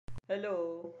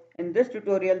Hello. In this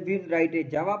tutorial, we'll write a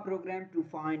Java program to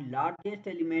find largest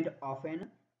element of an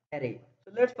array.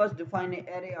 So let's first define an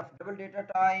array of double data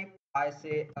type. I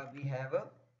say we have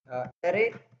a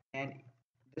array, and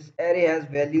this array has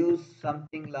values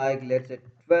something like, let's say,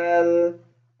 12,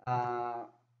 uh,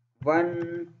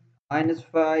 1, minus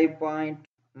 5 point,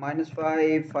 minus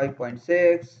 5,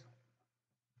 5.6,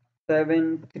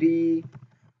 7, 3,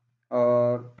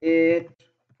 or 8,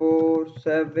 4,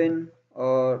 7,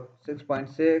 or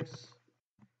 6.6.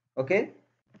 Okay,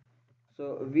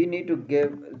 so we need to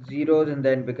give zeros in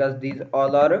the end because these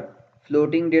all are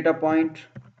floating data point.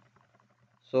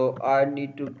 So I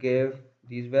need to give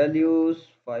these values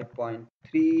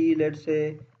 5.3, let's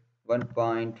say,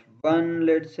 1.1,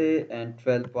 let's say, and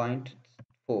 12.4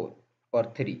 or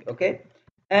 3. Okay,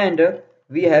 and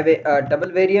we have a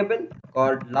double variable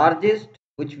called largest,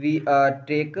 which we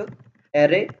take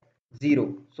array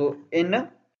 0. So in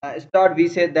start we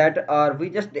say that, or we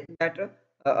just take that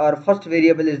our first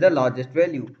variable is the largest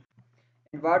value.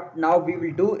 And what now we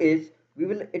will do is we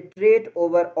will iterate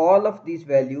over all of these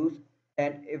values,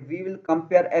 and if we will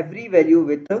compare every value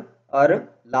with our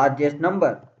largest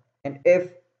number, and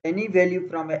if any value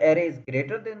from an array is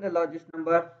greater than the largest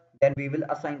number, then we will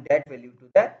assign that value to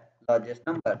the largest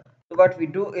number. So what we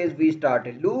do is we start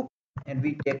a loop, and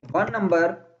we take one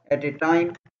number at a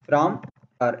time from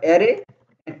our array,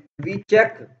 and we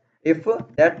check if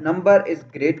that number is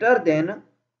greater than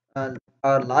uh,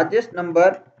 our largest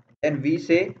number, then we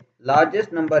say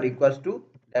largest number equals to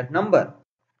that number.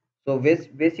 So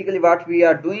basically what we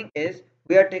are doing is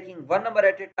we are taking one number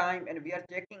at a time, and we are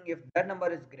checking if that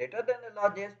number is greater than the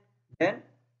largest, then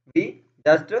we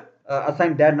just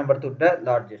assign that number to the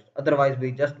largest. Otherwise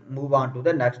we just move on to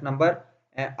the next number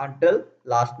until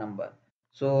last number.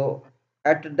 So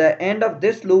at the end of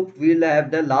this loop, we will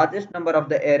have the largest number of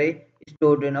the array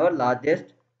stored in our largest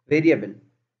variable.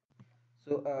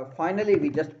 So finally, we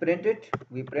just print it.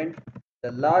 We print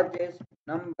the largest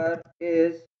number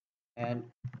is, and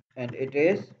it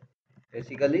is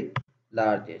basically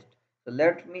largest. So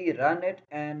let me run it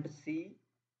and see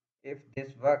if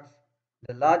this works.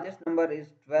 The largest number is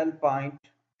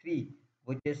 12.3,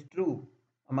 which is true.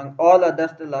 Among all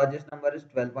others, the largest number is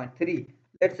 12.3.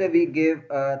 Let's say we give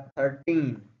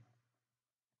 13.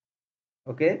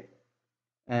 Okay,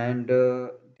 and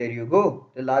there you go,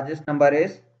 the largest number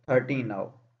is 13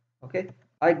 now. Okay,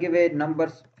 I give a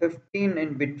numbers 15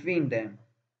 in between them,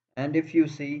 and if you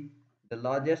see, the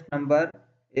largest number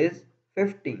is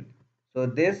 15. So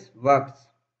this works.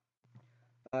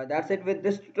 That's it with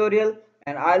this tutorial,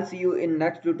 and I'll see you in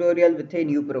next tutorial with a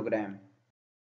new program.